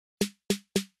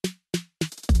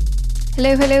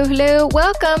Hello, hello, hello.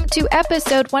 Welcome to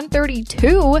episode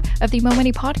 132 of the Mo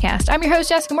Money Podcast. I'm your host,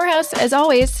 Jessica Morehouse, as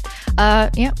always.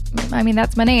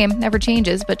 That's my name. Never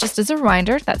changes. But just as a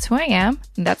reminder, that's who I am.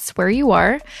 And that's where you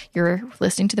are. You're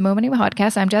listening to the Mo Money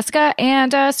Podcast. I'm Jessica,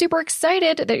 and super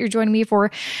excited that you're joining me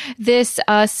for this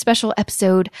special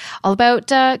episode all about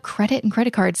credit and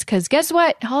credit cards. Because guess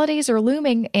what? Holidays are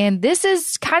looming, and this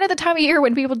is kind of the time of year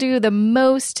when people do the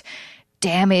most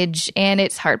damage, and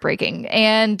it's heartbreaking.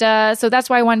 And so that's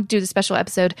why I wanted to do the special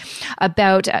episode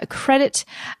about credit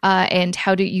and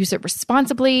how to use it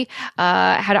responsibly,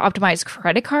 how to optimize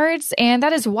credit cards. And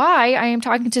that is why I am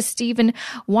talking to Stephen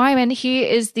Weyman. He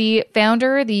is the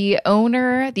founder, the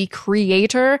owner, the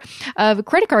creator of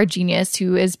Credit Card Genius,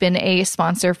 who has been a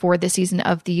sponsor for this season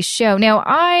of the show. Now,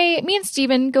 me and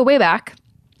Stephen go way back.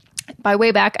 By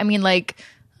way back, I mean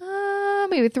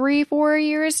maybe 3-4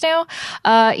 years now.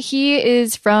 He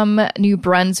is from New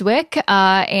Brunswick,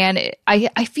 and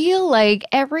I feel like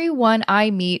everyone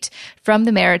I meet from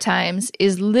the Maritimes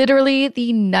is literally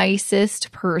the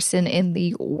nicest person in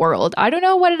the world. I don't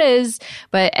know what it is,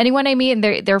 but anyone I meet and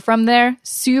they're from there,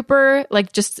 super,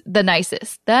 like, just the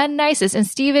nicest. And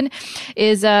Stephen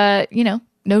is,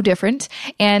 no different.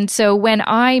 And so when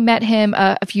I met him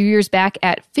a few years back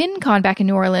at FinCon back in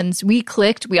New Orleans, we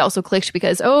clicked. We also clicked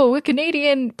because, we're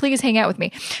Canadian, please hang out with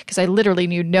me. Because I literally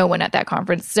knew no one at that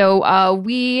conference. So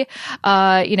we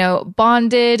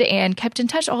bonded and kept in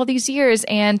touch all these years.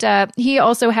 And he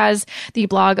also has the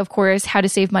blog, of course,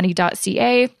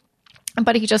 HowtoSaveMoney.ca.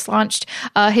 But he just launched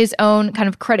his own kind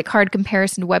of credit card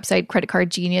comparison website,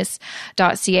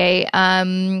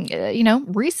 CreditCardGenius.ca,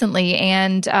 recently.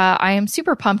 And I am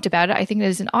super pumped about it. I think it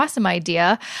is an awesome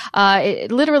idea. It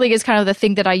literally is kind of the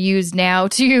thing that I use now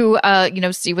to,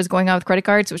 see what's going on with credit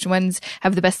cards, which ones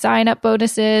have the best sign-up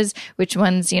bonuses, which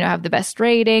ones, have the best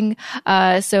rating.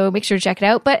 So make sure to check it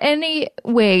out. But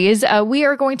anyways, we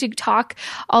are going to talk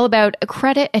all about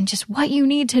credit and just what you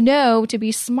need to know to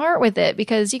be smart with it,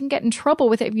 because you can get in trouble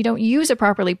with it if you don't use it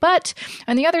properly. But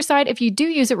on the other side, if you do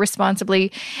use it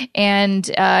responsibly and,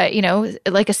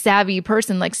 like a savvy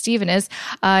person like Steven is,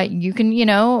 you can,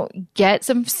 get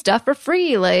some stuff for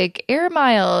free, like air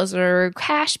miles or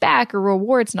cash back or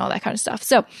rewards and all that kind of stuff.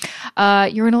 So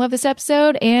you're going to love this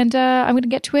episode, and I'm going to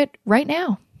get to it right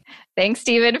now. Thanks,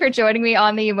 Stephen, for joining me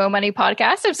on the Mo Money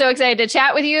Podcast. I'm so excited to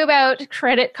chat with you about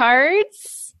credit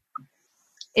cards.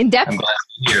 In depth. I'm glad to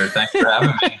be here. Thanks for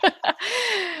having me.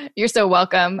 You're so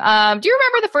welcome. Do you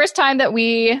remember the first time that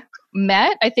we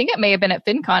met? I think it may have been at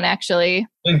FinCon, actually.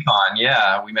 FinCon,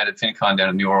 yeah. We met at FinCon down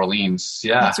in New Orleans.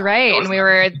 Yeah. That's right. And we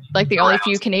were like the only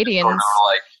few Canadians.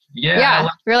 We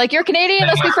were like, you're Canadian,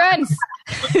 let's be friends.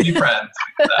 Let's be friends.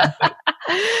 Exactly.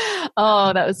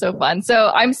 Oh, that was so fun. So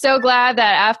I'm so glad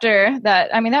that after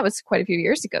that, that was quite a few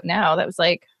years ago now. That was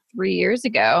like 3 years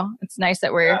ago. It's nice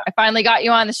that I finally got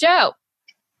you on the show.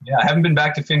 Yeah, I haven't been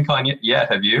back to FinCon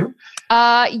yet. Have you?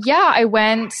 I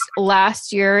went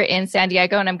last year in San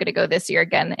Diego, and I'm going to go this year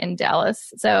again in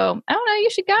Dallas. So I don't know.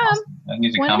 You should come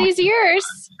one of these years.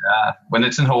 Yeah, when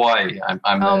it's in Hawaii,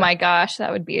 I'm. Oh my gosh,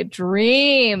 that would be a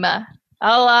dream.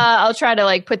 I'll try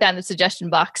to put that in the suggestion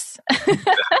box. I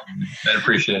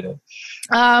appreciate it.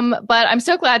 But I'm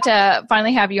so glad to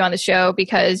finally have you on the show,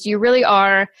 because you really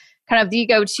are kind of the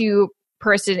go-to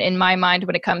person in my mind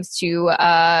when it comes to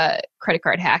credit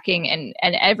card hacking and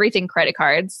everything credit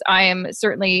cards. I am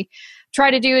certainly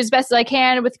try to do as best as I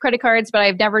can with credit cards, but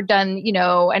I've never done,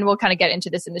 and we'll kind of get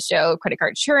into this in the show, credit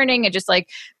card churning and just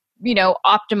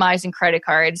optimizing credit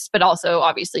cards, but also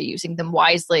obviously using them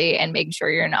wisely and making sure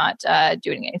you're not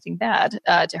doing anything bad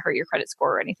to hurt your credit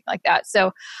score or anything like that.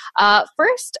 So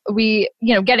first,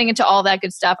 getting into all that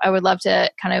good stuff, I would love to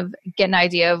kind of get an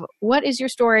idea of what is your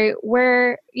story?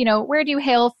 Where do you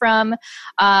hail from?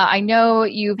 I know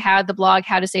you've had the blog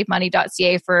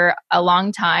HowtoSaveMoney.ca for a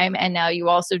long time, and now you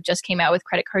also just came out with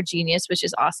Credit Card Genius, which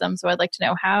is awesome. So I'd like to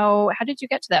know how did you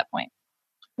get to that point?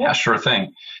 Yeah, sure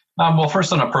thing. Well,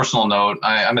 first, on a personal note,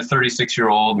 I'm a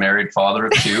 36-year-old married father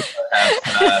of two.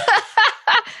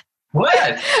 What?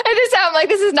 I just sound like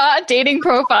this is not a dating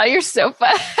profile. You're so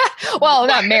fun. Well,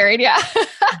 not married, yeah.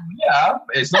 Yeah,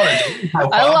 it's not a dating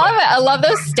profile. I love it. I love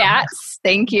those stats.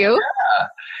 Thank you.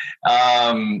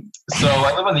 Yeah. So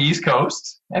I live on the East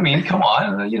Coast. Come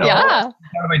on. Part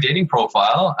of my dating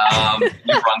profile, New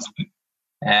Brunswick.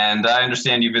 And I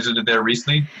understand you visited there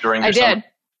recently during your summer.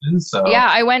 So. Yeah,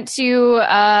 I went to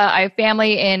I have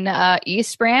family in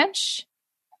East Branch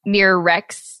near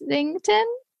Rexington.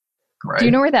 Right. Do you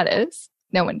know where that is?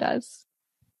 No one does.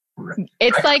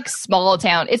 It's like small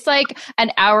town. It's like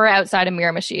an hour outside of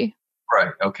Miramichi.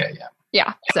 Right. Okay. Yeah.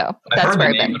 Yeah. So I've heard the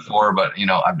name before, but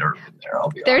I've never been there. I'll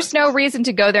be honest. There's no reason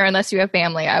to go there unless you have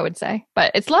family, I would say,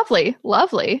 but it's lovely.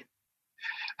 Lovely.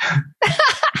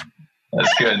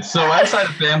 That's good. So outside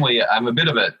of family, I'm a bit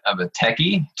of a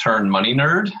techie turned money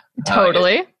nerd.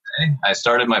 Totally. I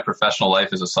started my professional life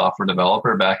as a software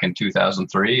developer back in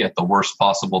 2003 at the worst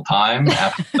possible time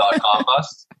after the dot-com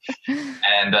bust.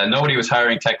 And nobody was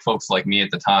hiring tech folks like me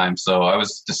at the time. So I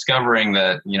was discovering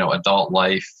that, adult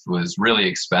life was really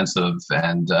expensive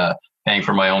and paying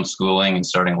for my own schooling and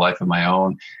starting a life of my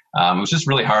own. It was just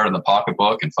really hard on the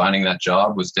pocketbook, and finding that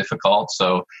job was difficult.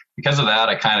 So because of that,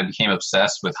 I kind of became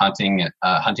obsessed with hunting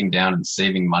down and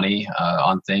saving money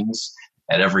on things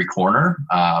at every corner.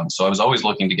 So I was always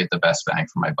looking to get the best bang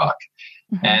for my buck.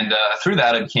 Mm-hmm. And through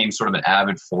that, I became sort of an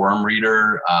avid forum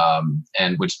reader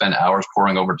and would spend hours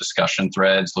poring over discussion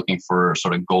threads, looking for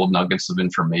sort of gold nuggets of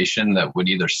information that would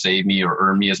either save me or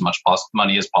earn me as much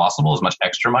money as possible, as much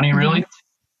extra money, really.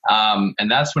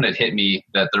 And that's when it hit me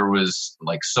that there was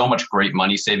like so much great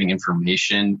money saving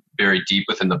information buried deep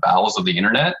within the bowels of the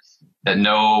internet that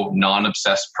no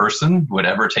non-obsessed person would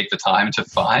ever take the time to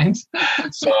find.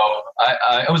 So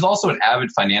I was also an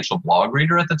avid financial blog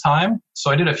reader at the time.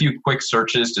 So I did a few quick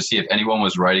searches to see if anyone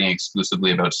was writing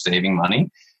exclusively about saving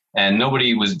money, and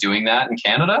nobody was doing that in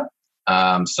Canada.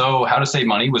 So How to Save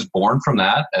Money was born from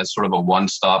that as sort of a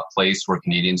one-stop place where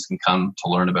Canadians can come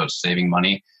to learn about saving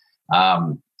money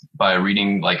by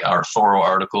reading like our thorough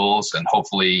articles, and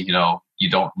hopefully, you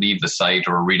don't leave the site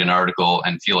or read an article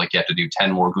and feel like you have to do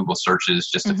 10 more Google searches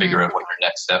just to figure out what your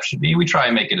next step should be. We try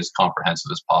and make it as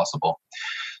comprehensive as possible.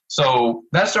 So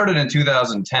that started in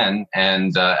 2010.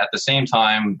 And at the same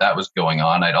time that was going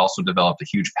on, I'd also developed a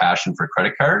huge passion for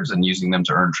credit cards and using them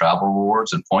to earn travel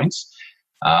rewards and points.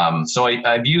 So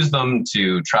I've used them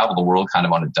to travel the world kind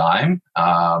of on a dime.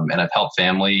 And I've helped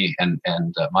family and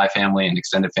my family and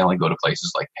extended family go to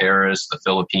places like Paris, the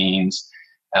Philippines,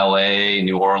 LA,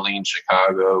 New Orleans,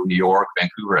 Chicago, New York,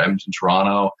 Vancouver, Edmonton,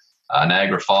 Toronto,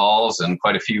 Niagara Falls, and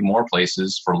quite a few more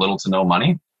places for little to no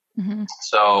money. Mm-hmm.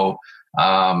 So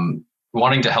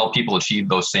wanting to help people achieve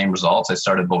those same results, I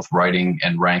started both writing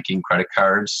and ranking credit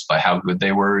cards by how good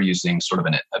they were using sort of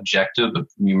an objective of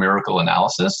numerical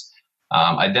analysis.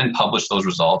 I then published those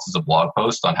results as a blog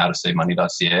post on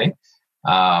HowtoSaveMoney.ca.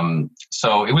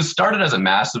 So it was started as a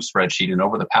massive spreadsheet, and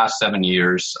over the past 7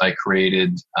 years, I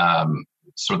created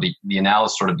sort of the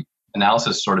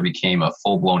analysis sort of became a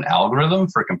full-blown algorithm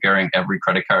for comparing every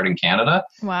credit card in Canada.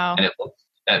 Wow. And it looked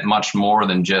at much more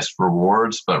than just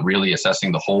rewards, but really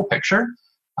assessing the whole picture.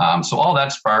 So all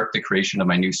that sparked the creation of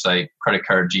my new site, Credit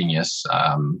Card Genius,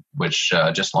 which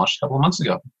just launched a couple of months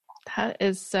ago. That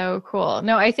is so cool.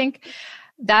 No, I think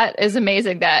that is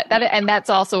amazing. And that's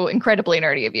also incredibly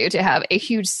nerdy of you to have a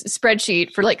huge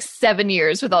spreadsheet for like 7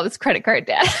 years with all this credit card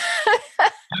debt.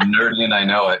 I'm nerdy and I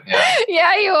know it. Yeah.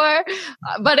 Yeah, you are.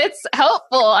 But it's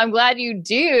helpful. I'm glad you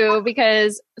do,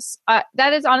 because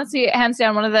that is honestly, hands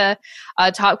down, one of the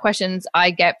top questions I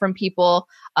get from people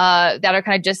that are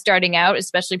kind of just starting out,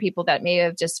 especially people that may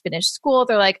have just finished school.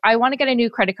 They're like, I want to get a new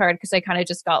credit card because I kind of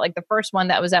just got like the first one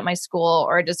that was at my school,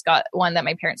 or just got one that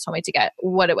my parents told me to get.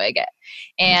 What do I get?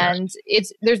 And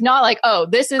there's not like, oh,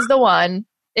 this is the one.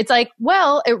 It's like,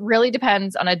 well, it really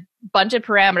depends on a bunch of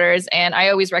parameters. And I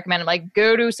always recommend like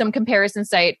go to some comparison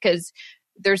site, because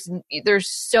there's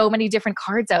so many different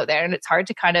cards out there, and it's hard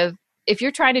to kind of, if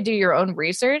you're trying to do your own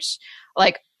research,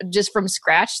 like just from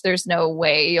scratch, there's no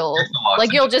way you'll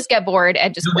just get bored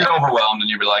and just you'll get overwhelmed, and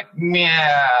you'll be like,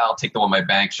 yeah, I'll take the one my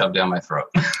bank shoved down my throat.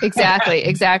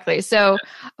 Exactly. So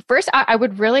first, I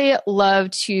would really love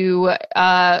to,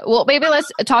 maybe let's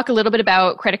talk a little bit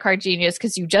about Credit Card Genius,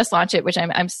 because you just launched it, which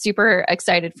I'm super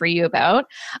excited for you about.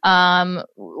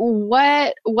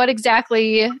 What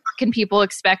exactly can people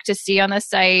expect to see on the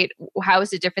site? How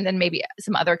is it different than maybe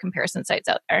some other comparison sites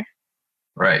out there?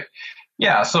 Right.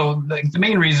 Yeah. So the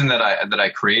main reason that I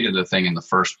created the thing in the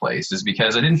first place is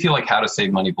because I didn't feel like How to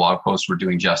Save Money blog posts were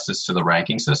doing justice to the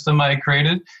ranking system I had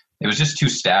created. It was just too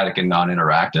static and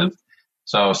non-interactive.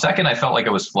 So second, I felt like I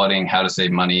was flooding How to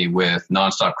Save Money with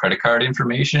nonstop credit card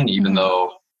information, even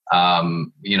though, I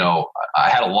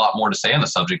had a lot more to say on the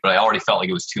subject, but I already felt like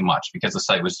it was too much because the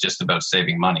site was just about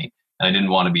saving money. And I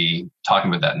didn't want to be talking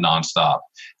about that nonstop.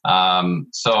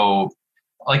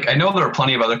 I know there are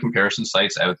plenty of other comparison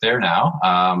sites out there now,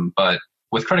 but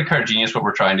with Credit Card Genius, what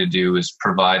we're trying to do is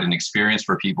provide an experience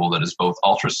for people that is both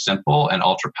ultra simple and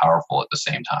ultra powerful at the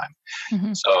same time.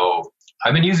 Mm-hmm. So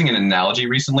I've been using an analogy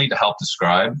recently to help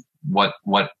describe what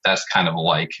that's kind of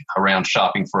like around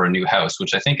shopping for a new house,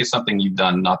 which I think is something you've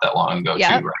done not that long ago too,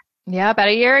 right? Yeah, about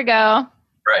a year ago.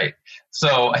 Right.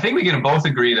 So I think we can both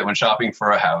agree that when shopping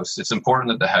for a house, it's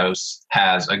important that the house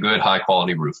has a good, high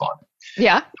quality roof on it.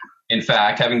 Yeah. In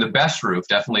fact, having the best roof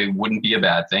definitely wouldn't be a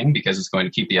bad thing because it's going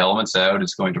to keep the elements out.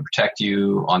 It's going to protect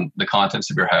you on the contents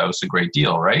of your house a great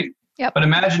deal, right? Yep. But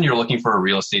imagine you're looking for a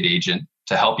real estate agent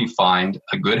to help you find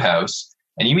a good house,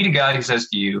 and you meet a guy who says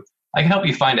to you, I can help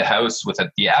you find a house with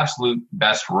the absolute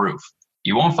best roof.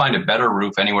 You won't find a better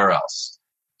roof anywhere else.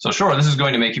 So sure, this is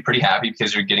going to make you pretty happy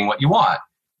because you're getting what you want.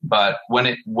 But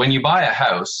when you buy a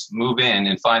house, move in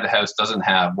and find the house doesn't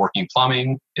have working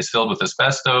plumbing, is filled with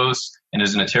asbestos, and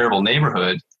is in a terrible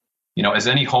neighborhood, as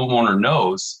any homeowner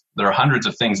knows, there are hundreds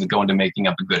of things that go into making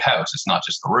up a good house. It's not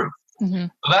just the roof. Mm-hmm.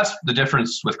 So that's the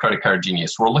difference with Credit Card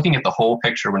Genius. We're looking at the whole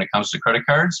picture when it comes to credit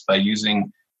cards by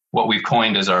using what we've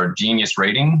coined as our Genius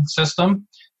rating system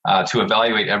to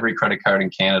evaluate every credit card in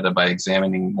Canada by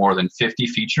examining more than 50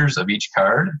 features of each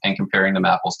card and comparing them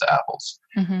apples to apples.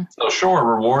 Mm-hmm. So sure,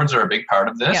 rewards are a big part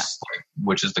of this,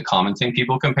 which is the common thing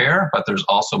people compare, but there's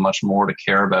also much more to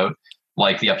care about,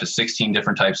 like the up to 16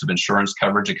 different types of insurance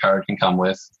coverage a card can come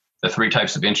with, the 3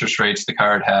 types of interest rates the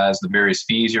card has, the various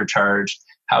fees you're charged,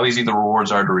 how easy the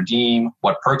rewards are to redeem,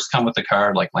 what perks come with the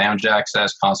card, like lounge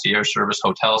access, concierge service,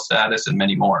 hotel status, and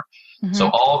many more. Mm-hmm. So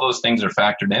all of those things are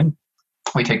factored in.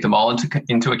 We take them all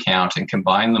into account and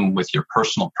combine them with your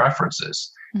personal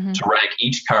preferences to rank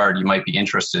each card you might be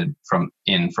interested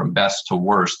in from best to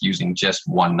worst using just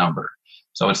one number.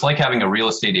 So it's like having a real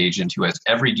estate agent who has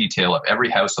every detail of every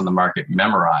house on the market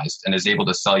memorized and is able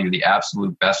to sell you the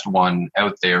absolute best one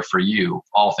out there for you,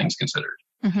 all things considered.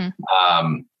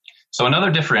 Mm-hmm. So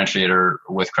another differentiator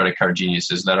with Credit Card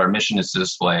Genius is that our mission is to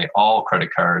display all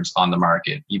credit cards on the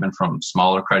market, even from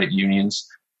smaller credit unions,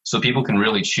 so people can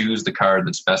really choose the card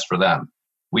that's best for them.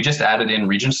 We just added in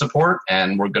region support,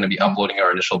 and we're going to be uploading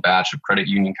our initial batch of credit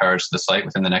union cards to the site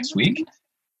within the next week.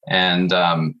 And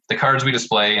the cards we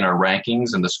display in our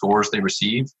rankings and the scores they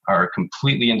receive are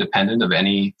completely independent of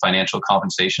any financial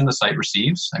compensation the site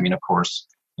receives. I mean, of course,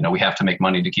 we have to make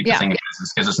money to keep the thing in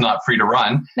business because it's not free to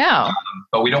run. No.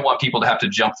 But we don't want people to have to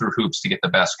jump through hoops to get the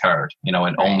best card, and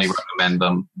only recommend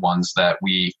them ones that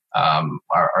we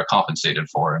are compensated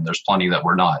for. And there's plenty that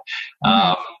we're not.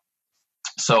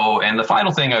 Mm-hmm. And the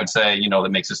final thing I would say,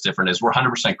 that makes us different is we're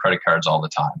 100% credit cards all the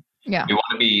time. Yeah. We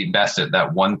want to be best at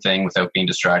that one thing without being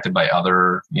distracted by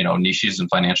other, niches and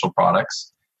financial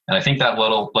products. And I think that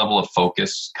level of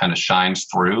focus kind of shines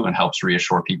through and helps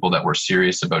reassure people that we're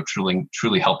serious about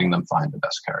truly helping them find the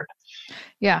best card.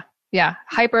 Yeah. Yeah.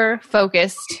 Hyper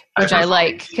focused, which I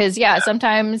like because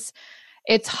sometimes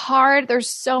it's hard. There's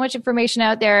so much information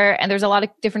out there and there's a lot of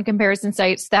different comparison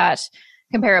sites that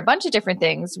compare a bunch of different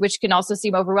things, which can also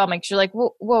seem overwhelming because you're like,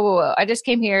 whoa. I just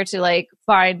came here to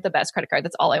find the best credit card.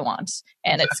 That's all I want.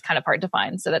 And it's kind of hard to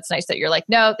find. So that's nice that you're like,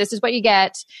 no, this is what you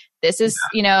get. This is,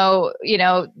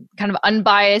 kind of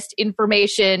unbiased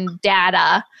information,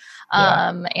 data.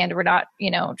 And we're not,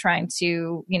 trying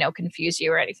to, confuse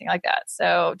you or anything like that.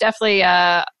 So definitely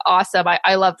awesome.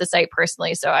 I love the site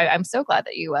personally. So I'm so glad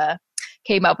that you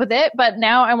came up with it. But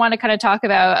now I want to kind of talk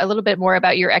about a little bit more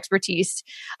about your expertise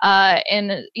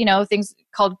in, things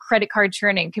called credit card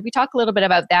churning. Could we talk a little bit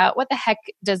about that? What the heck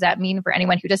does that mean for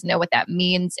anyone who doesn't know what that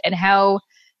means, and how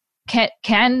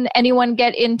can anyone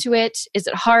get into it? Is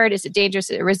it hard? Is it dangerous?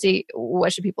 Is it risky?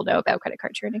 What should people know about credit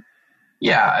card churning?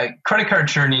 Yeah, credit card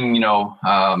churning,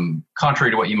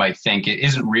 contrary to what you might think, it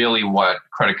isn't really what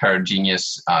Credit Card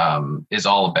Genius is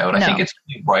all about. No. I think it's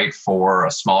really right for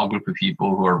a small group of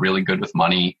people who are really good with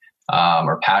money,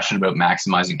 are passionate about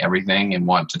maximizing everything and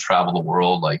want to travel the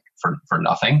world for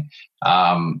nothing,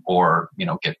 or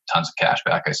get tons of cash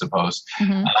back, I suppose.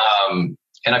 Mm-hmm.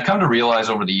 And I've come to realize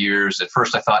over the years, at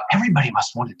first I thought everybody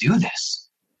must want to do this.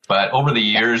 But over the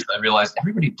years, I realized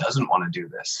everybody doesn't want to do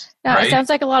this. Yeah, right? It sounds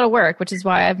like a lot of work, which is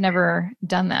why I've never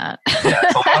done that. Yeah,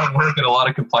 it's a lot of work and a lot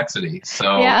of complexity.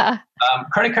 So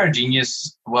Credit Card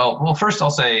Genius, well, first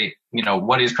I'll say,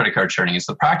 what is credit card churning? It's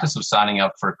the practice of signing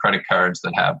up for credit cards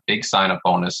that have big sign-up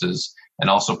bonuses and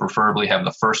also preferably have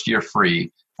the first year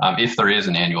free if there is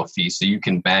an annual fee. So you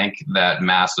can bank that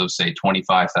massive, say,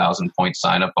 25,000 point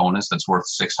sign-up bonus that's worth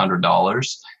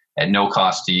 $600 at no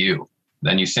cost to you.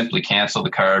 Then you simply cancel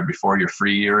the card before your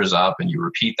free year is up, and you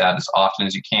repeat that as often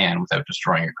as you can without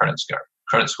destroying your credit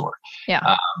score.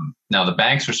 Yeah. Now, the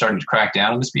banks are starting to crack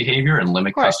down on this behavior and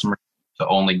limit customers to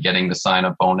only getting the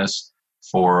sign-up bonus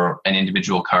for an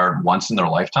individual card once in their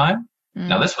lifetime. Mm.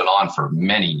 Now, this went on for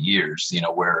many years,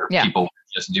 where people were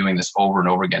just doing this over and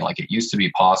over again. Like, it used to be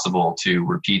possible to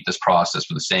repeat this process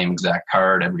for the same exact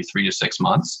card every 3 to 6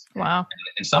 months. Wow. And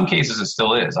in some cases, it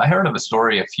still is. I heard of a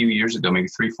story a few years ago, maybe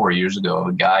 3-4 years ago, of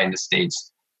a guy in the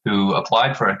States who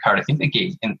applied for a card. I think they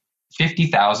gave in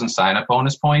 50,000 sign-up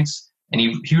bonus points, and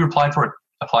he applied for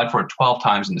it 12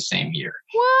 times in the same year.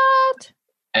 What?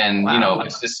 And,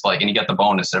 it's just like, and you get the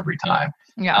bonus every time.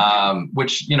 Yeah.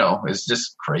 Which, is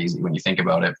just crazy when you think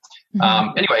about it.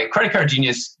 Anyway, Credit Card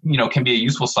Genius, can be a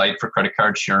useful site for credit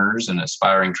card churners and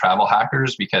aspiring travel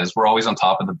hackers, because we're always on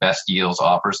top of the best deals,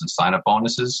 offers, and sign-up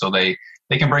bonuses. So they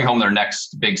can bring home their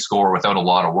next big score without a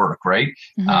lot of work, right?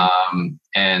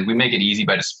 And we make it easy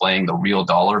by displaying the real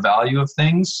dollar value of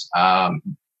things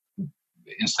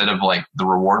instead of like the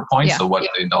reward points. So what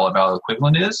the dollar value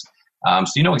equivalent is. So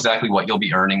you know exactly what you'll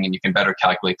be earning, and you can better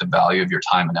calculate the value of your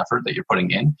time and effort that you're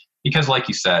putting in. Because like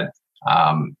you said,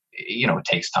 it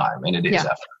takes time and it is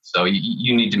effort. So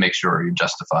you need to make sure you're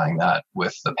justifying that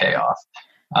with the payoff.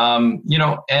 And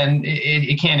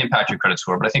it can impact your credit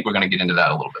score, but I think we're going to get into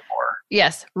that a little bit more.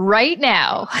 Yes, right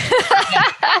now.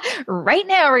 Right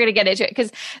now we're going to get into it,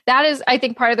 because that is, I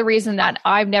think, part of the reason that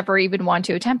I've never even wanted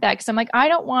to attempt that, because I'm like, I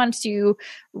don't want to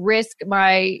risk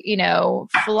my,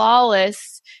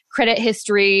 flawless credit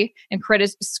history and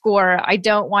credit score. I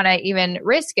don't want to even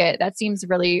risk it. That seems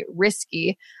really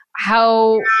risky.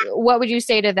 What would you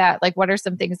say to that? Like, what are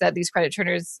some things that these credit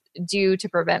turners do to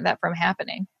prevent that from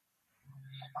happening?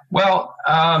 Well,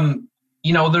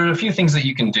 there are a few things that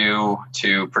you can do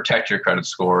to protect your credit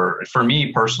score. For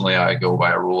me personally, I go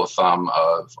by a rule of thumb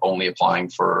of only applying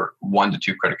for 1 to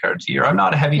 2 credit cards a year. I'm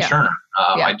not a heavy churner.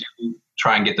 I do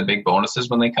try and get the big bonuses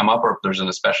when they come up, or if there's an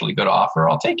especially good offer,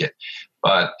 I'll take it.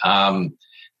 But, the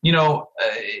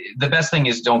best thing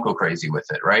is don't go crazy with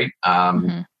it, right?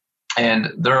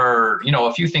 And there are,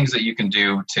 a few things that you can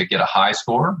do to get a high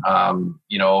score,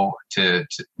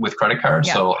 with credit cards.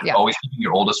 Always keeping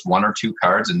your oldest 1 or 2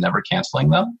 cards and never canceling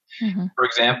them. For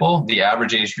example, the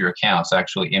average age of your accounts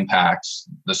actually impacts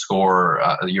the score,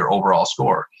 your overall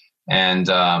score. And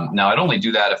now I'd only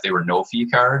do that if they were no-fee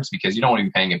cards, because you don't want to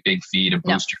be paying a big fee to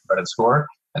boost your credit score.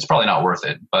 That's probably not worth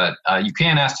it. But you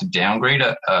can ask to downgrade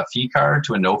a fee card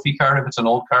to a no-fee card if it's an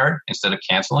old card, instead of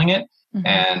canceling it.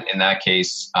 And in that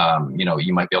case,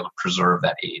 you might be able to preserve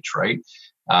that age, right?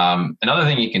 Another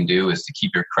thing you can do is to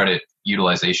keep your credit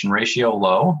utilization ratio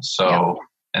low.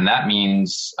 And that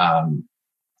means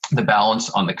the balance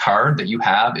on the card that you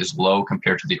have is low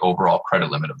compared to the overall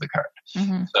credit limit of the card.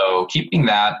 So keeping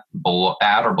that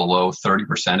at or below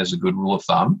 30% is a good rule of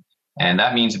thumb. And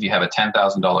that means if you have a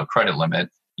 $10,000 credit limit,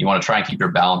 you want to try and keep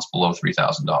your balance below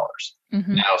 $3,000.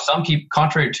 Now, some people,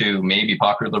 contrary to maybe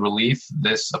popular belief,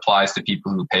 this applies to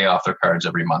people who pay off their cards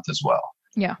every month as well.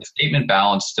 The statement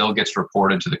balance still gets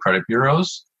reported to the credit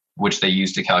bureaus, which they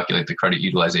use to calculate the credit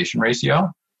utilization ratio.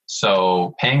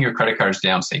 So paying your credit cards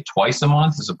down, say twice a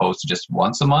month as opposed to just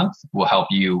once a month, will help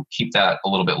you keep that a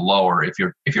little bit lower if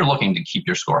you're looking to keep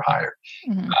your score higher.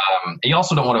 You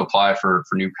also don't want to apply for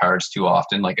new cards too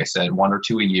often. Like I said, 1 or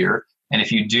 2 a year. And if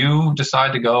you do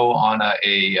decide to go on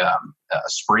a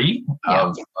spree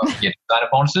of getting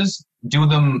sign-up bonuses, do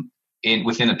them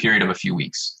within a period of a few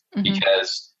weeks.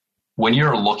 Because when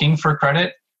you're looking for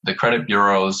credit, the credit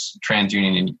bureaus,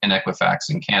 TransUnion and Equifax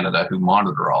in Canada, who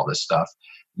monitor all this stuff,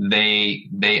 they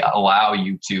allow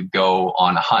you to go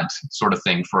on a hunt sort of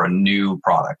thing for a new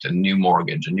product, a new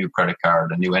mortgage, a new credit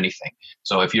card, a new anything.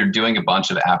 So if you're doing a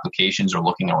bunch of applications or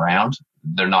looking around,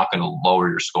 they're not going to lower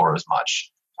your score as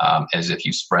much as if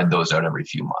you spread those out every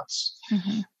few months.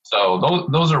 So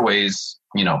those are ways,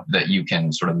 that you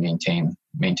can sort of maintain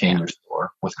your score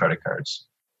with credit cards.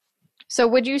 So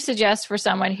would you suggest for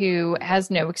someone who has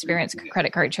no experience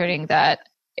credit card churning that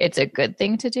it's a good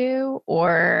thing to do,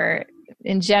 or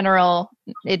in general,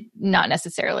 not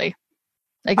necessarily?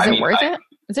 Like, is it worth it?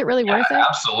 Is it really worth it?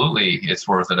 Absolutely, it's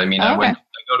worth it. I mean, I go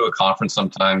to a conference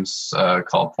sometimes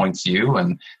called Points U,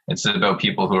 and it's about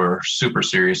people who are super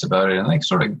serious about it,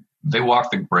 and they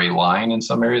walk the gray line in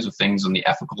some areas of things on the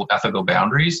ethical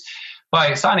boundaries.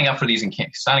 By signing up for these and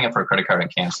signing up for a credit card and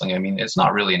canceling, I mean, it's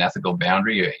not really an ethical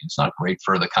boundary. It's not great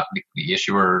for the company, the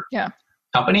issuer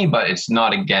company, but it's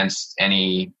not against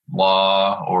any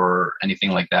law or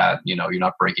anything like that. You're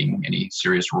not breaking any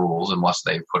serious rules unless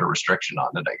they put a restriction on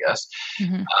it, I guess.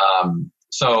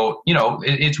 So,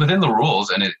 it's within the rules,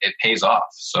 and it pays off.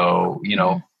 So,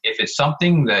 if it's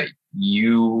something that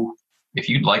if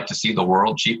you'd like to see the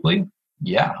world cheaply,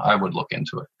 I would look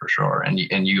into it for sure. And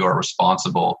you are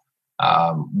responsible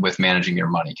with managing your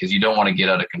money, because you don't want to get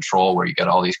out of control where you got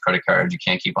all these credit cards, you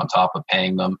can't keep on top of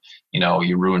paying them,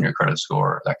 you ruin your credit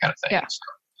score, that kind of thing. So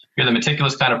if you're the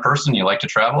meticulous kind of person, you like to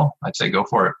travel, I'd say go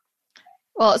for it.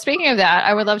 Well, speaking of that,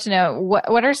 I would love to know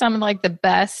what are some of the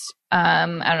best,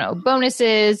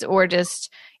 bonuses or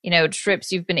just,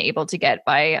 trips you've been able to get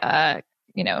by,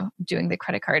 doing the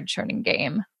credit card churning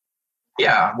game?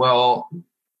 Yeah, well,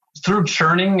 through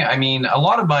churning, I mean, a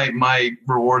lot of my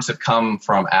rewards have come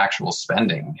from actual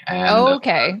spending. And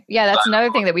okay. Yeah, that's another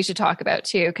thing that we should talk about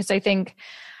too, because I think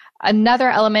another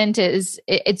element is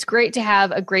it's great to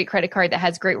have a great credit card that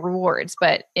has great rewards,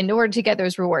 but in order to get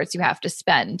those rewards, you have to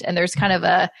spend. And there's kind of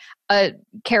a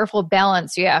careful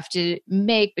balance you have to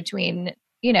make between,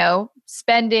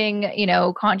 spending,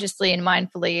 consciously and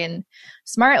mindfully and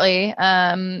smartly,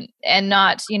 and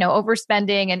not,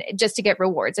 overspending and just to get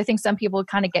rewards. I think some people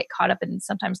kind of get caught up in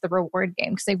sometimes the reward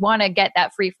game because they want to get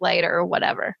that free flight or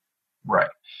whatever. Right.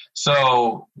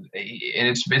 So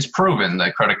it's proven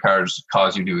that credit cards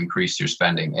cause you to increase your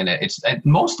spending. And it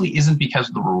mostly isn't because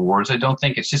of the rewards. I don't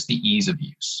think it's just the ease of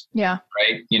use. Yeah.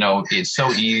 Right. It's so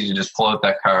easy to just pull out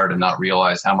that card and not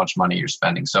realize how much money you're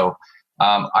spending. So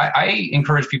I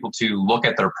encourage people to look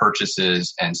at their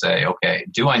purchases and say, okay,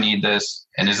 do I need this?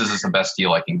 And is this the best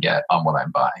deal I can get on what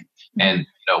I'm buying? Mm-hmm. And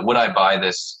would I buy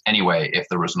this anyway if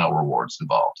there was no rewards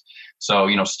involved? So,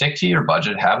 stick to your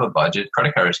budget, have a budget.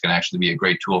 Credit cards can actually be a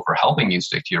great tool for helping you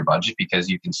stick to your budget because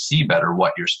you can see better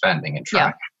what you're spending and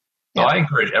track. Yeah. So I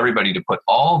encourage everybody to put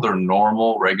all their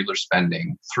normal, regular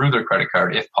spending through their credit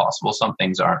card if possible. Some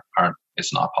things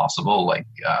it's not possible, like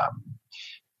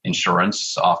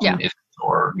insurance often is,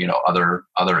 or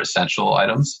other essential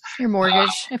items. Your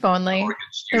mortgage, if only.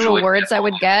 The rewards I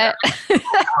would get. My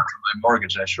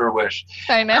mortgage, I sure wish.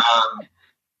 I know.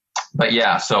 But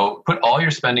yeah, so put all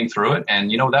your spending through it, and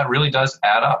that really does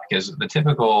add up because the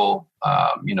typical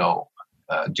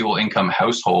dual income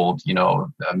household,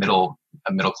 a middle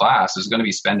class is going to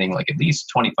be spending like at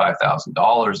least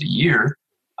 $25,000 a year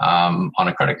on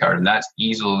a credit card, and that's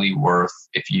easily worth,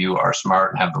 if you are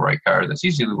smart and have the right card, that's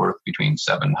easily worth between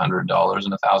 $700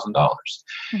 and $1,000.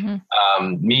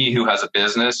 Mm-hmm. Me, who has a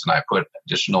business, and I put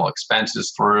additional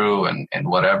expenses through and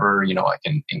whatever, I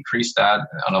can increase that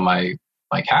on my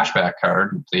cashback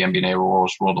card, the MBNA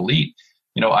Rewards World Elite.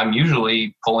 I'm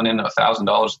usually pulling in $1,000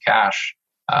 of cash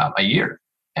a year,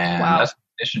 and that's in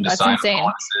addition to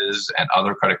sign-on bonuses and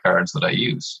other credit cards that I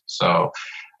use. So.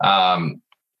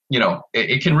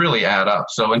 It can really add up.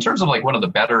 So in terms of like one of the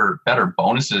better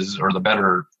bonuses or the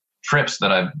better trips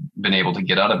that I've been able to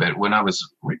get out of it, when I was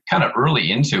kind of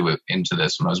early into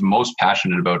this, when I was most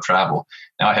passionate about travel.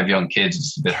 Now I have young kids,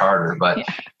 it's a bit harder, but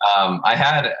I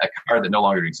had a card that no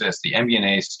longer exists, the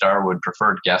MBNA Starwood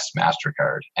Preferred Guest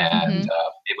MasterCard. And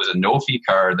it was a no-fee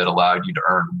card that allowed you to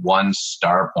earn 1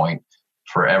 star point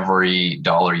for every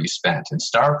dollar you spent. And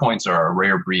star points are a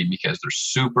rare breed because they're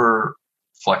super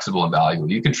flexible and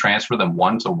valuable. You can transfer them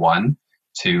 1-to-1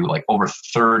 to like over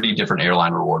 30 different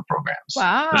airline reward programs.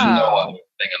 Wow. There's no other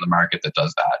thing on the market that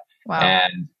does that. Wow.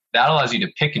 And that allows you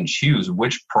to pick and choose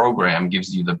which program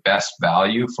gives you the best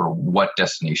value for what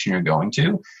destination you're going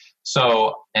to.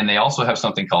 So, and they also have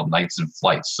something called nights and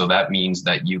flights. So that means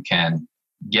that you can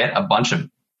get a bunch of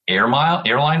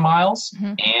airline miles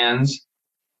and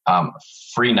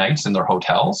free nights in their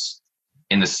hotels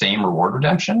in the same reward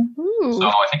redemption. Ooh. So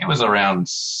I think it was around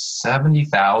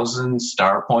 70,000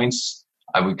 star points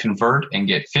I would convert and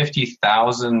get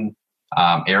 50,000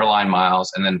 airline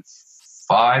miles and then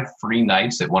 5 free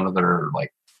nights at one of their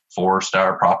like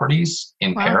 4-star properties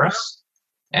in Paris.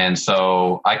 And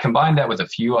so I combined that with a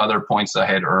few other points I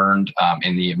had earned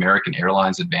in the American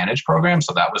Airlines Advantage program.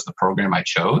 So that was the program I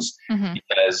chose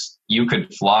because you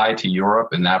could fly to Europe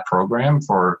in that program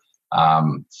for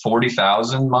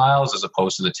 40,000 miles as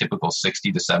opposed to the typical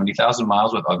 60 to 70,000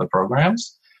 miles with other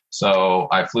programs. So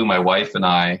I flew my wife and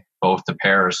I both to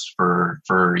Paris for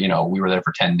we were there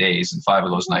for 10 days, and 5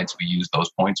 of those nights we used those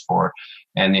points for.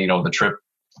 And the trip,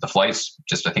 the flights,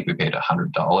 just I think we paid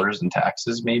 $100 in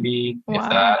taxes, maybe if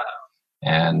that,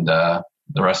 and the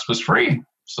rest was free.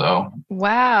 So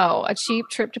wow, a cheap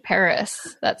trip to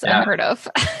Paris. That's unheard of.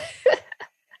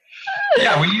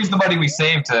 Yeah, we use the money we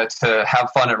save to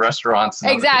have fun at restaurants.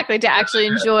 Exactly, to actually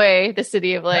enjoy the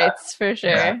City of Lights, for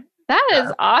sure. Yeah. That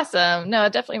is awesome. No,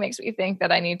 it definitely makes me think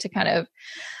that I need to kind of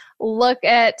look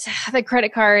at the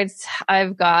credit cards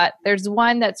I've got. There's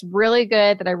one that's really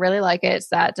good that I really like. It's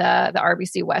that the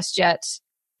RBC WestJet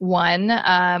one.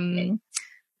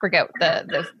 Forget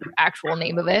the actual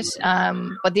name of it.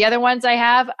 But the other ones I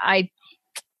have, I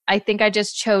think I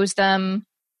just chose them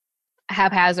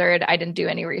haphazard. I didn't do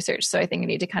any research, so I think I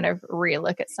need to kind of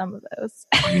relook at some of those.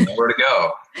 You know where to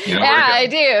go. I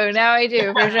do. Now I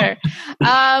do, for sure.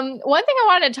 One thing I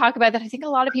wanted to talk about that I think a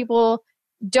lot of people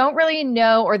don't really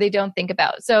know or they don't think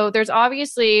about. So there's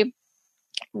obviously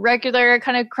regular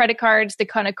kind of credit cards, the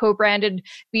kind of co-branded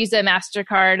Visa,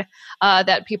 MasterCard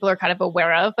that people are kind of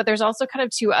aware of, but there's also kind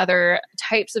of 2 other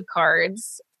types of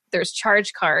cards there's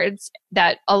charge cards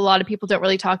that a lot of people don't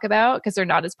really talk about because they're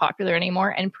not as popular anymore,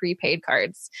 and prepaid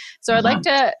cards. So I'd like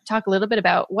to talk a little bit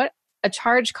about what a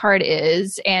charge card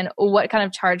is and what kind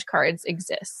of charge cards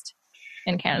exist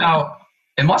in Canada. Now,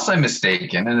 unless I'm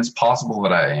mistaken, and it's possible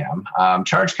that I am,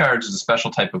 charge cards is a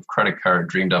special type of credit card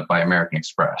dreamed up by American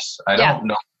Express. I don't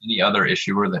know any other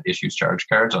issuer that issues charge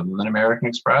cards other than American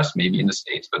Express, maybe in the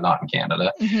States, but not in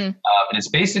Canada. And it's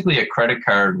basically a credit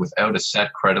card without a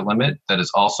set credit limit that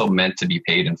is also meant to be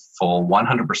paid in full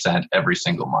 100% every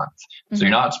single month. So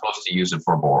you're not supposed to use it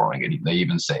for borrowing. They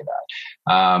even say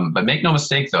that. But make no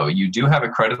mistake, though, you do have a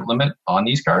credit limit on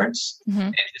these cards.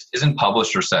 It just isn't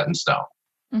published or set in stone.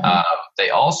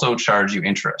 They also charge you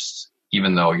interest,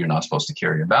 even though you're not supposed to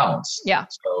carry a balance.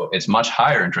 So it's much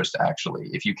higher interest, actually.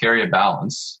 If you carry a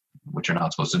balance, which you're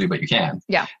not supposed to do, but you can,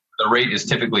 the rate is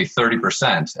typically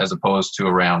 30% as opposed to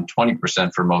around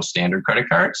 20% for most standard credit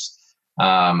cards.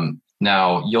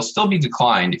 Now, you'll still be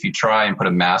declined if you try and put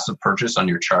a massive purchase on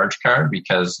your charge card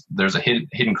because there's a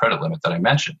hidden credit limit that I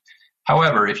mentioned.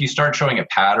 However, if you start showing a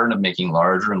pattern of making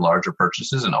larger and larger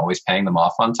purchases and always paying them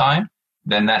off on time,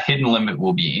 then that hidden limit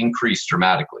will be increased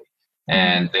dramatically,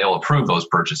 and they'll approve those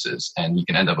purchases, and you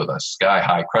can end up with a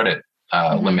sky-high credit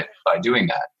limit by doing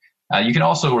that. You can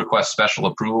also request special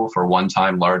approval for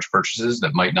one-time large purchases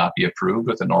that might not be approved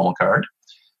with a normal card.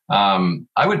 I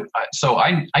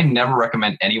never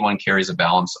recommend anyone carries a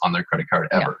balance on their credit card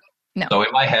ever. No. So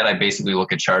in my head, I basically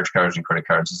look at charge cards and credit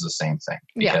cards as the same thing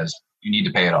because you need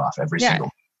to pay it off every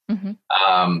single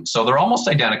month. So they're almost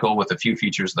identical with a few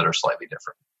features that are slightly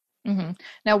different.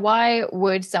 Now, why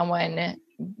would someone I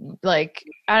don't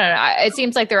know, it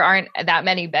seems like there aren't that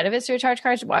many benefits to a charge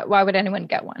card. Why would anyone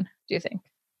get one, do you think?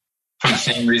 For the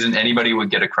same reason anybody would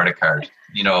get a credit card.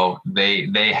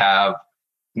 They have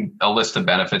a list of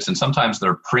benefits, and sometimes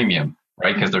they're premium,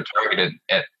 right? Because they're targeted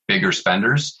at bigger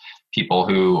spenders, people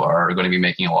who are going to be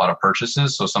making a lot of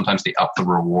purchases. So sometimes they up the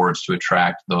rewards to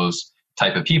attract those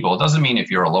type of people. It doesn't mean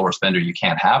if you're a lower spender, you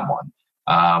can't have one.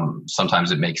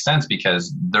 Sometimes it makes sense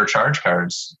because their charge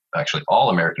cards, actually all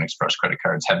American Express credit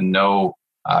cards, have no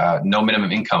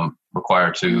minimum income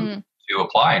required to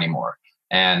apply anymore.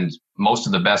 And most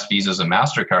of the best Visas and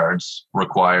MasterCards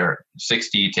require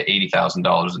 $60,000 to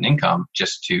 $80,000 in income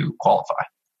just to qualify.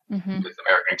 With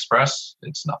American Express,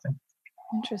 it's nothing.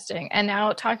 Interesting. And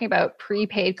now talking about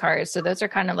prepaid cards. So those are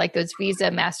kind of like those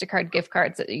Visa, MasterCard gift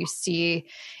cards that you see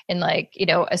in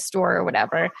a store or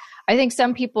whatever. I think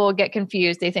some people get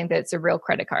confused. They think that it's a real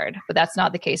credit card, but that's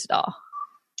not the case at all.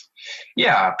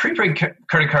 Yeah. Prepaid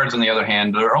credit cards, on the other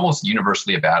hand, they're almost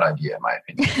universally a bad idea, in my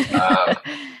opinion.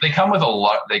 They come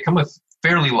with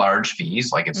fairly large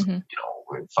fees. Like it's,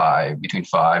 between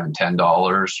 $5 and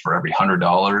 $10 for every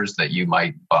 $100 that you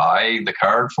might buy the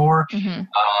card for.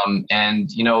 And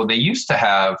they used to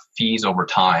have fees over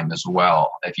time as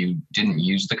well. If you didn't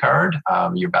use the card,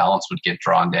 your balance would get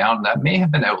drawn down. That may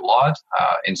have been outlawed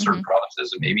in certain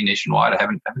provinces and maybe nationwide. I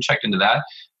haven't checked into that,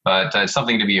 but it's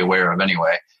something to be aware of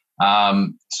anyway.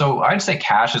 So I'd say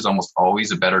cash is almost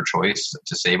always a better choice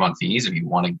to save on fees if you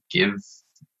want to give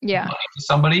money to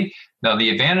somebody. Now,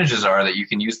 the advantages are that you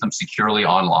can use them securely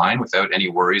online without any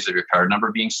worries of your card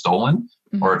number being stolen,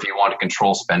 or if you want to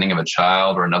control spending of a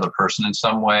child or another person in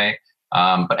some way.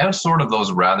 But outside of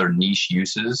those rather niche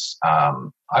uses,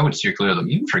 I would steer clear of them,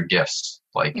 even for gifts.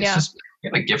 It's just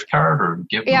get a gift card or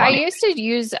give money. I used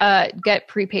to get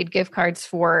prepaid gift cards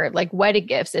for wedding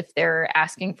gifts if they're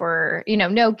asking for,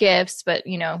 no gifts, but,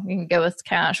 you can go with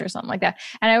cash or something like that.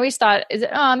 And I always thought,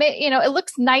 it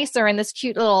looks nicer in this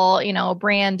cute little,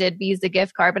 branded Visa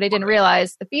gift card, but I didn't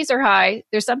realize the fees are high.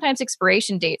 There's sometimes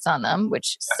expiration dates on them,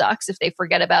 which sucks. If they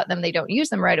forget about them, they don't use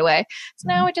them right away. So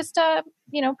now I just,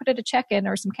 put it a check in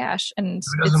or some cash, and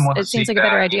it seems like a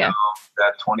better idea.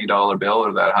 That $20 bill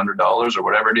or that $100 or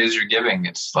whatever it is you're giving,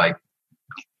 it's like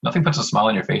nothing puts a smile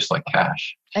on your face like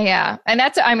cash. Yeah. And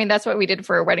that's what we did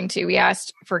for a wedding too. We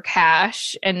asked for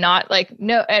cash and not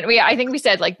no. And I think we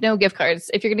said no gift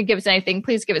cards. If you're going to give us anything,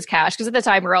 please give us cash. Because at the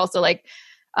time we're also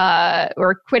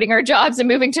we're quitting our jobs and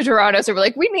moving to Toronto. So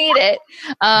we're we need it.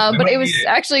 But it was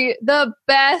actually the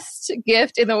best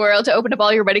gift in the world to open up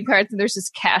all your wedding cards and there's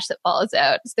just cash that falls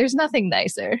out. So there's nothing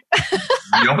nicer.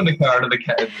 You open the card and the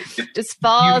cash just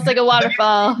falls like a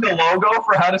waterfall. The logo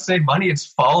for How to Save Money, it's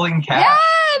falling cash. Yeah,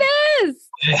 it is.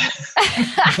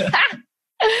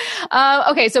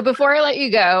 Okay, so before I let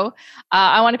you go,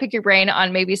 I want to pick your brain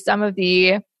on maybe some of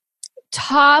the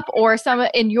top or some,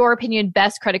 in your opinion,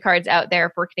 best credit cards out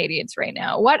there for Canadians right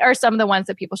now. What are some of the ones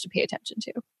that people should pay attention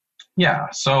to? Yeah.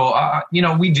 So,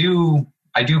 we do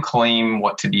I do claim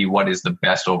what is the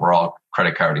best overall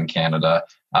credit card in Canada,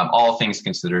 all things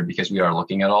considered, because we are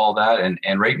looking at all that. And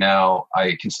right now,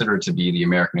 I consider it to be the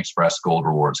American Express Gold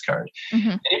Rewards card.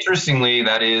 And interestingly,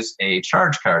 that is a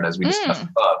charge card, as we discussed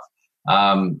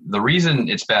above. The reason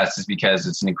it's best is because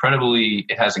it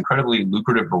has incredibly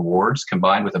lucrative rewards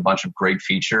combined with a bunch of great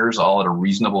features, all at a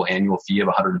reasonable annual fee of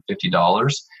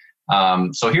 $150.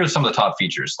 So here's some of the top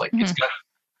features. Like it's got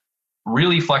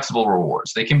really flexible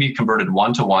rewards. They can be converted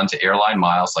 1-to-1 to airline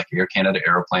miles like Air Canada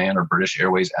Aeroplan or British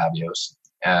Airways Avios.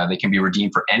 They can be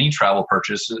redeemed for any travel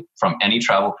purchase from any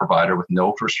travel provider with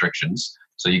no restrictions.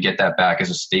 So you get that back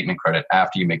as a statement credit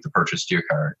after you make the purchase to your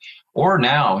card. Or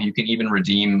now you can even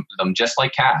redeem them just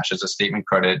like cash as a statement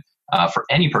credit for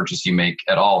any purchase you make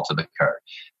at all to the card.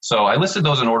 So I listed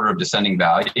those in order of descending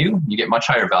value. You get much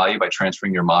higher value by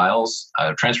transferring to miles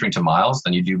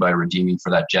than you do by redeeming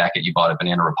for that jacket you bought at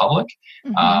Banana Republic.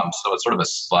 So it's sort of a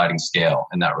sliding scale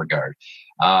in that regard.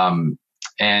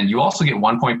 And you also get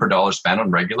 1 point per dollar spent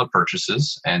on regular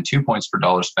purchases and 2 points per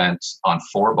dollar spent on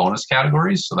 4 bonus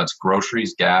categories. So that's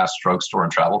groceries, gas, drugstore,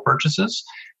 and travel purchases.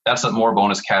 That's more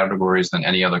bonus categories than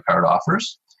any other card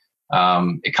offers.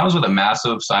 It comes with a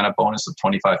massive sign-up bonus of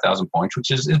 25,000 points,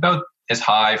 which is about as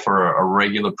high for a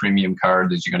regular premium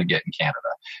card as you're going to get in Canada.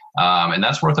 And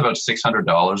that's worth about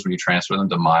 $600 when you transfer them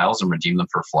to miles and redeem them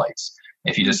for flights.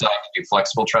 If you decide to do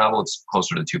flexible travel, it's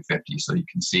closer to $250. So you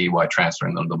can see why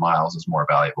transferring them to miles is more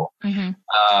valuable.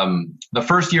 The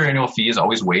first year annual fee is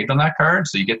always waived on that card.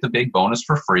 So you get the big bonus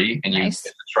for free, and you get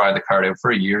to try the card out for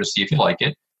a year to see if you like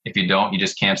it. If you don't, you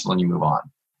just cancel and you move on.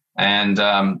 And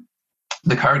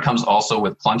the card comes also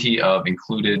with plenty of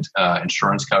included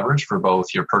insurance coverage for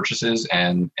both your purchases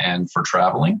and for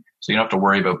traveling. So you don't have to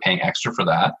worry about paying extra for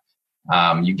that.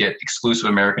 You get exclusive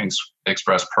American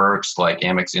Express perks like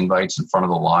Amex invites in front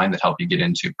of the line that help you get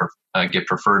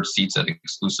preferred seats at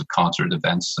exclusive concert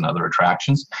events and other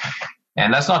attractions.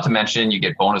 And that's not to mention you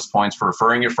get bonus points for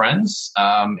referring your friends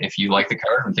if you like the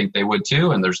card and think they would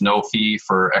too. And there's no fee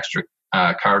for extra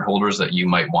card holders that you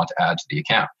might want to add to the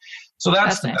account. So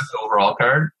that's the best overall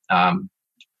card.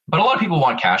 But a lot of people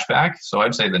want cash back. So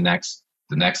I'd say the next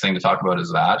thing to talk about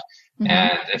is that.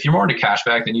 And if you're more into cash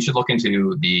back, then you should look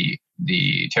into the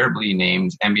terribly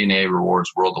named MBNA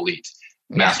Rewards World Elite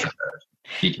MasterCard,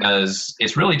 because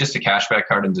it's really just a cashback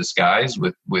card in disguise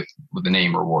with the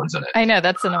name rewards in it. I know,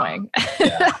 that's annoying.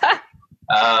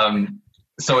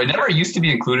 So it never used to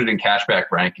be included in cashback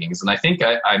rankings. And I think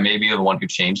I may be the one who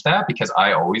changed that, because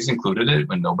I always included it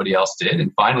when nobody else did.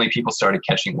 And finally, people started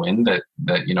catching wind that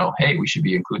hey, we should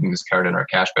be including this card in our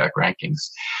cashback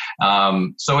rankings.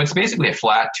 So it's basically a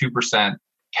flat 2%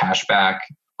 cashback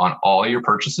on all your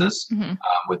purchases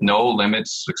with no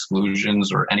limits,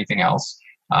 exclusions, or anything else.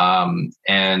 And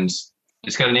it's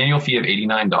got an annual fee of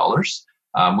 $89,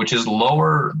 which is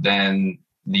lower than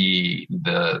the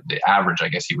average, I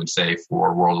guess you would say,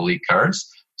 for World Elite cards.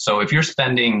 So if you're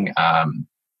spending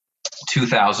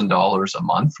 $2,000 a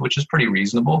month, which is pretty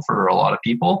reasonable for a lot of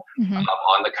people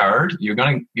on the card, you're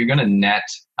going to net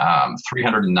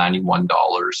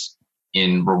 $391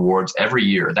 in rewards every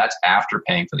year. That's after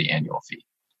paying for the annual fee.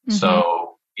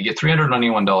 So you get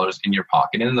 $391 in your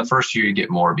pocket, and in the first year you get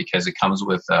more because it comes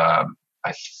with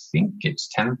I think it's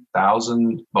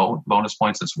 10,000 bonus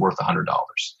points that's worth $100.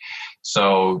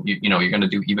 So, you're going to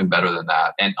do even better than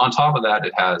that. And on top of that,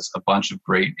 it has a bunch of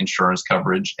great insurance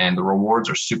coverage, and the rewards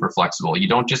are super flexible. You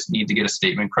don't just need to get a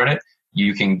statement credit.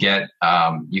 You can get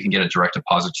a direct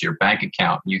deposit to your bank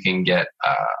account. You can get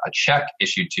a check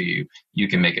issued to you. You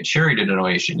can make a charity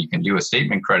donation. You can do a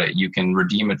statement credit. You can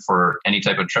redeem it for any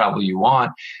type of travel you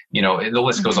want. The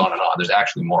list goes on and on. There's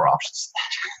actually more options.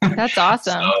 That's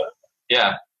awesome. So,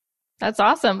 yeah. That's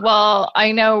awesome. Well,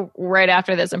 I know right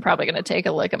after this, I'm probably going to take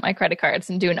a look at my credit cards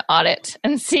and do an audit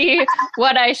and see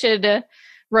what I should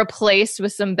replace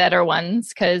with some better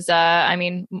ones. Because,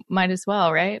 might as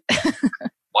well, right?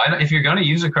 Why not? If you're going to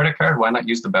use a credit card, why not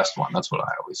use the best one? That's what I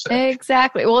always say.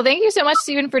 Exactly. Well, thank you so much,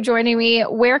 Stephen, for joining me.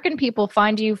 Where can people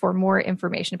find you for more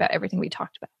information about everything we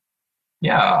talked about?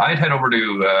 Yeah, I'd head over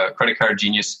to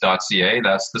CreditCardGenius.ca.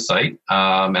 That's the site.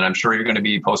 And I'm sure you're going to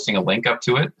be posting a link up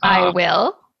to it. I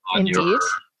will. Indeed.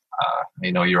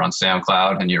 You're on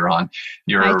SoundCloud and you're on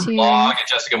your blog at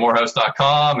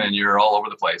JessicaMorehouse.com, and you're all over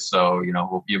the place. So,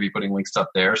 you'll be putting links up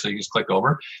there. So you just click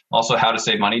over. Also,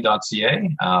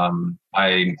 HowtoSaveMoney.ca. I'm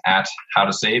at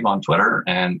HowToSave on Twitter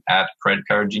and at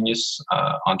CreditCardGenius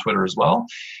on Twitter as well.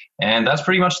 And that's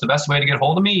pretty much the best way to get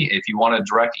hold of me. If you want to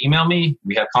direct email me,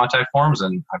 we have contact forms,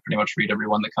 and I pretty much read every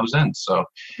one that comes in. So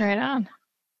right on.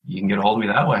 You can get a hold of me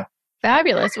that way.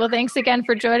 Fabulous. Well, thanks again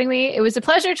for joining me. It was a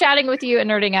pleasure chatting with you and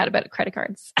nerding out about credit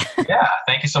cards. Yeah.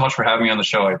 Thank you so much for having me on the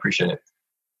show. I appreciate it.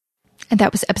 And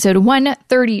that was episode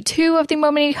 132 of the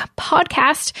Mo Money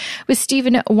podcast with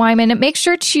Stephen Weyman. Make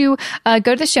sure to go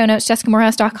to the show notes,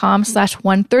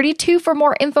 jessicamorehouse.com/132 for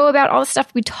more info about all the stuff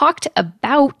we talked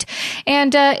about.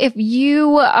 And if you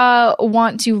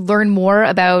want to learn more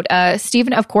about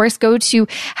Stephen, of course, go to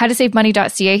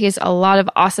HowtoSaveMoney.ca. He has a lot of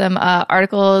awesome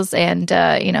articles and,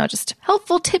 just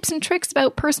helpful tips and tricks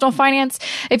about personal finance.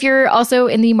 If you're also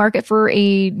in the market for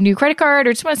a new credit card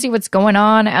or just want to see what's going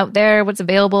on out there, what's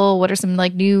available, what are some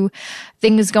new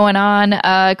things going on,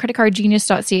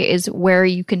 CreditCardGenius.ca is where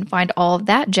you can find all of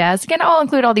that jazz. Again, I'll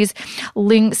include all these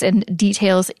links and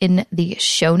details in the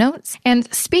show notes. And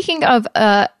speaking of,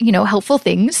 helpful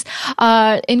things,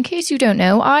 in case you don't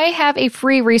know, I have a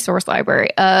free resource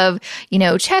library of,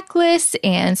 checklists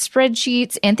and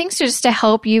spreadsheets and things just to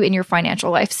help you in your financial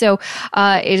life. So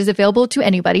it is available to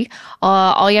anybody.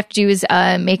 All you have to do is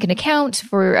make an account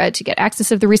to get access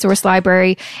to the resource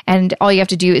library. And all you have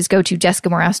to do is go to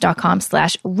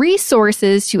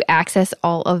jessicamorehouse.com/resources to access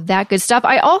all of that good stuff.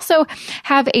 I also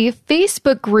have a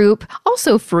Facebook group,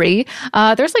 also free.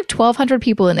 There's 1,200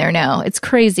 people in there now. It's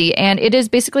crazy. And it is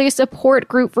basically a support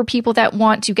group for people that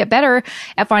want to get better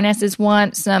at finances,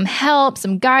 want some help,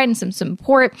 some guidance, some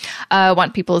support,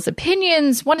 want people's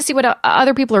opinions, want to see what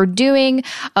other people are doing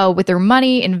with their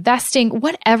money, investing,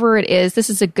 whatever it is. This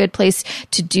is a good place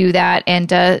to do that. And,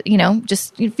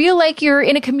 just you feel like you're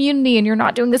in a community and you're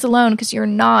not doing this alone, because you're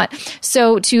not.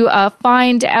 So to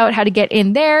find out how to get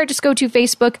in there, just go to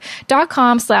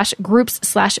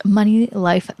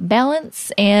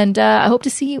facebook.com/groups/money-life-balance. And I hope to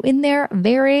see you in there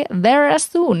very, very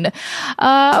soon.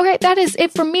 Okay, that is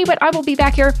it from me, but I will be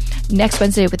back here next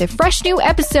Wednesday with a fresh new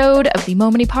episode of the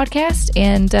Mo Money podcast.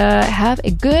 And have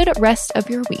a good rest of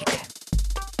your week.